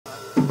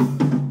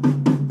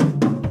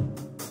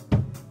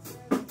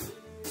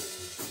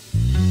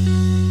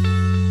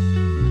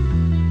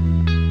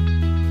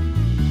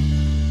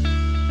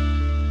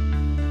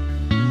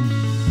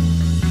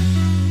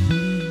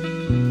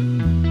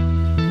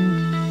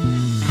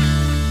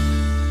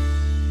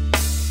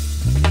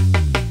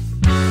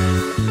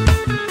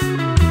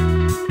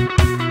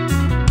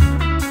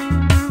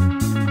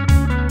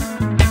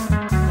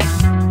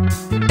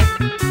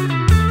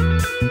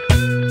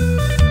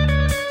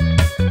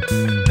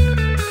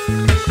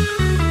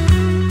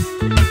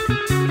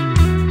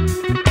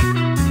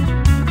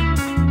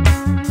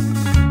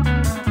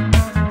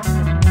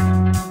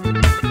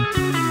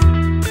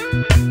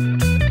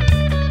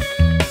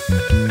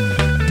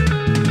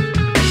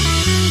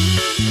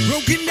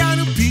Broken down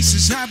to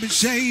pieces I've been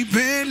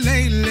shaping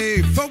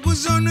lately.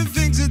 Focus on the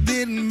things that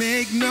didn't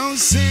make no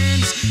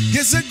sense.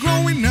 Guess that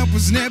growing up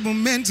was never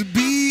meant to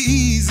be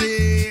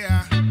easy.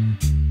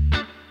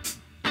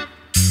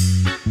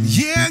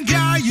 Yeah,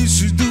 God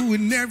used to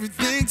doing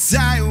everything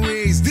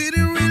sideways.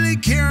 Didn't really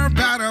care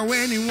about how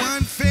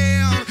anyone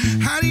felt.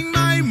 Hiding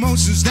my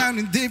emotions down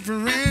in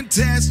different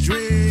test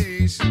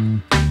trays.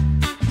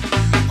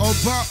 Oh,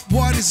 but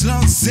what is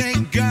lost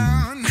ain't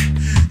gone.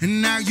 And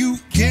now you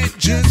can't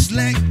just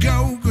let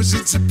go, 'cause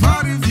it's a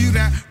part of you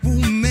that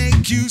will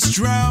make you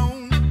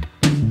strong.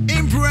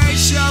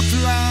 Embrace your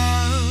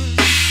flaws.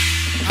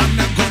 I'm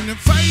not gonna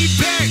fight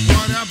back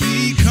what I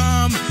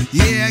become.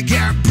 Yeah, I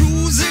got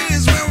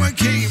bruises where I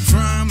came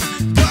from,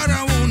 but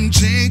I wouldn't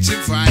change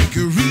if I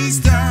could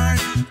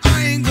restart.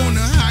 I ain't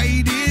gonna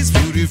hide these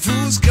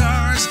beautiful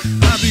scars.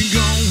 I've been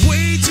going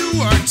way too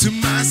hard to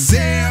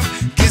myself.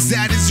 Guess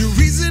that is the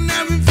reason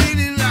I've been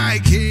feeling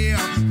like hell.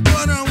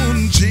 But I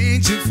wouldn't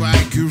change if I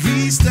could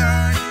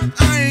restart.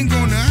 I ain't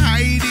gonna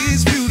hide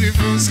these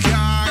beautiful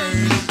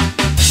scars.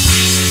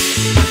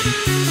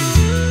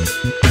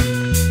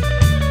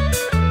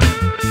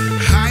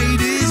 Hide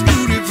these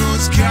beautiful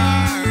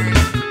scars.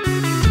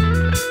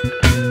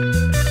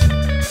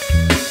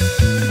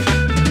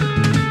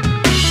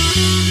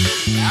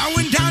 I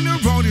went down the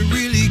road, it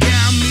really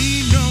got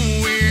me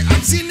nowhere.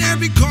 I've seen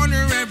every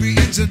corner, every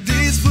inch of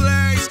this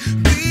place.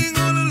 Being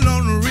all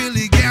alone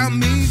really got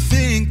me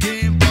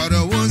thinking what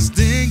I was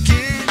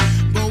thinking.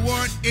 But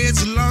what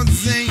is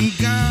lost ain't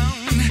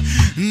gone.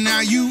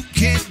 Now you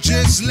can't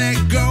just let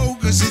go,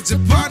 'cause it's a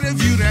part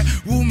of you that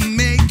will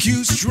make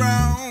you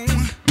strong.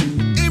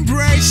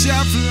 Embrace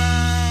your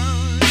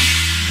flaws.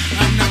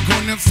 I'm not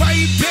gonna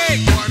fight back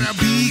what I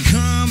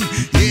become.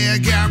 Yeah, I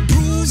got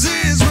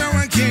bruises where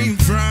I came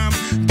from,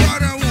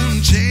 but I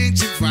won't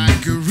change if I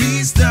could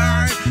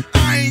restart.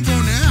 I ain't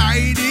gonna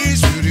hide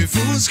these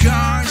beautiful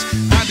scars.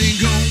 I've been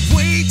going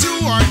way too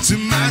hard to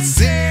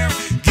myself.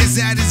 Guess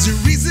that is the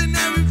reason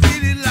I've been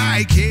feeling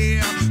like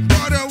hell.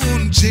 But I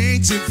won't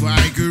change if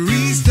I could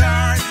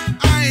restart.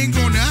 I ain't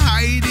gonna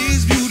hide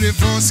these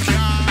beautiful scars.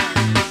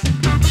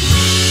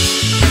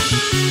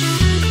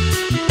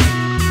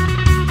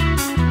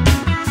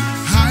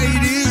 Hide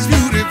these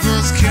beautiful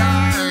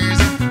scars.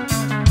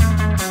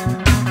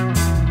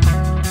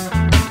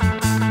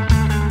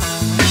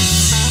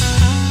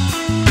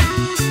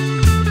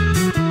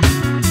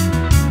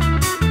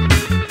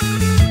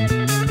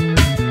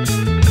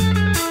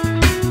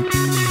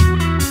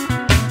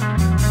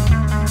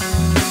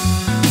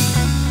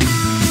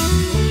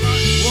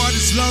 What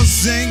is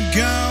lost ain't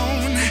gone.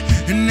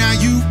 And now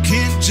you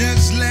can't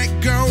just let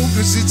go,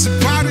 'cause it's a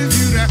part of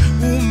you that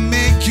will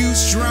make you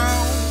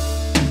strong.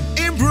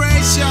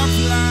 Embrace your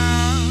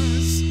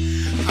flaws.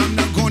 I'm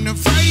not gonna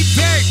fight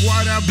back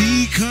what I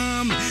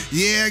become.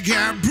 Yeah, I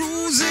got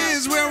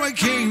bruises where I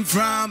came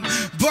from,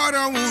 but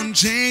I won't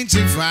change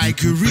if I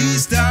could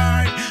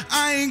restart.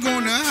 I ain't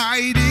gonna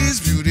hide these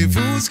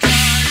beautiful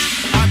scars.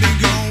 I've been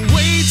going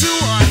way too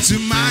hard to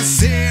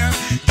myself.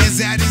 Guess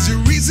that is the